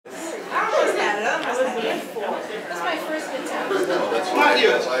That's my first attempt. Not you.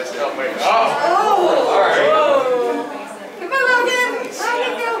 Oh! Alright. Come on, Logan!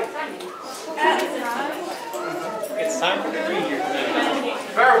 It's time for the green here.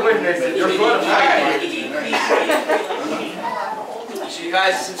 Bear witnesses, you're good. So you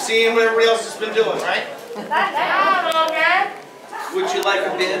guys have seen what everybody else has been doing, right? Would you like a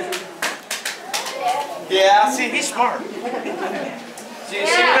bid? Yeah, see, he's smart. So you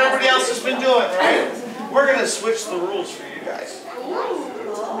see what everybody else has been doing, right? We're going to switch the rules for you guys.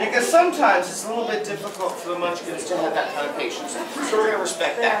 Because sometimes it's a little bit difficult for the munchkins to have that kind of patience. So we're going to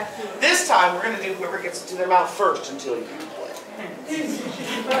respect that. This time we're going to do whoever gets it to their mouth first until you play.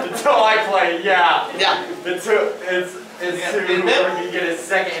 Until I play, yeah. Yeah. It's whoever can get his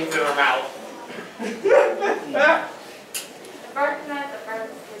second into their mouth.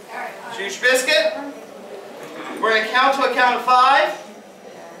 Juice biscuit. We're going to count to a count of 5.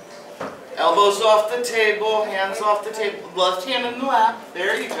 Elbows off the table, hands off the table, left hand in the lap.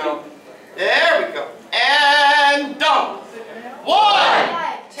 There you go. There we go. And dump. 1,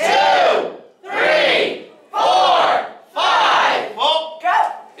 2, 3, 4, 5. Hold. Go.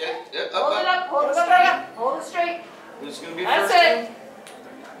 Hold it up, hold it straight. Hold it straight. Who's going to be That's first? it.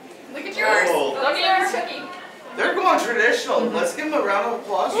 Look at yours. Oh. Look at yours, Cookie. They're going traditional. Let's give them a round of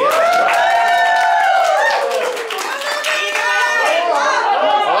applause. We're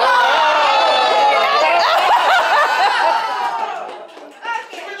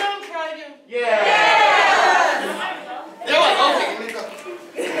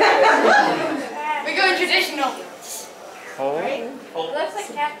going traditional. Hold. Hold. Looks like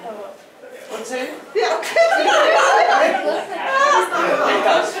cat pose. What's it?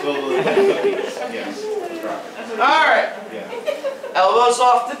 Alright. Elbows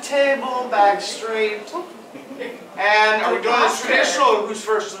off the table, back straight. And are we doing this traditional or who's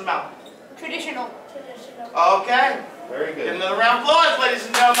first in the mouth? Traditional. Okay. Very good. Give another round of applause, ladies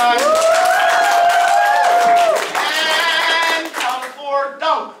and gentlemen. And count of 4,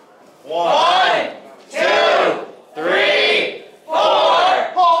 dunk. 1, 2, 3, 4.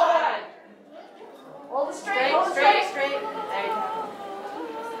 Hold. Hold it straight. Hold it straight. There you go.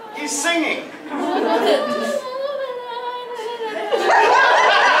 He's singing. You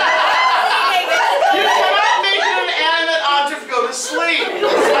cannot make an inanimate object go to sleep. That's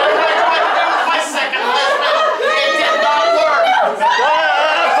what I tried to do with my second husband. It did not work.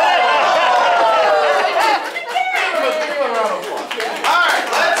 Alright,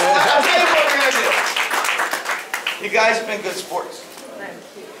 I'll tell you what we're going to do. You guys have been good sports.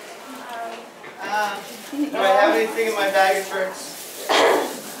 Do I have anything in my bag of tricks?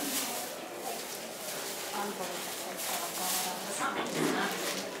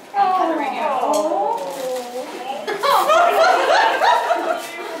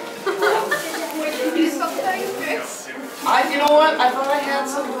 You know what? I thought I had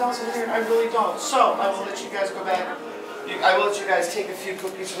something else in here. I really don't. So I will let you guys go back. I will let you guys take a few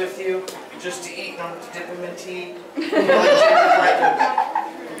cookies with you, just to eat, not to dip them in tea.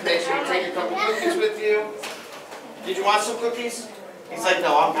 Make sure you take a couple cookies with you. Did you want some cookies? He's like,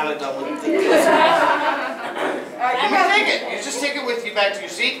 no, I'm kind of done with it. You may take it. You just take it with you back to your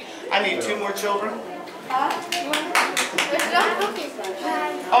seat. I need 2 more children. There's no cookies left.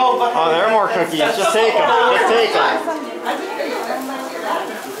 Oh, There are more cookies. Just take them. Just take them.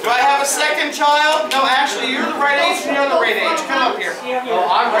 do I have a second child? No, actually, you're the right age and you're the right age. Come up here. Oh,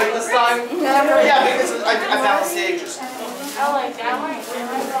 I'm right this time? Yeah, because I balanced the ages. I like that one.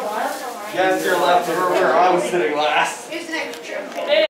 Yes, you're left. Where I was sitting last. Here's an extra.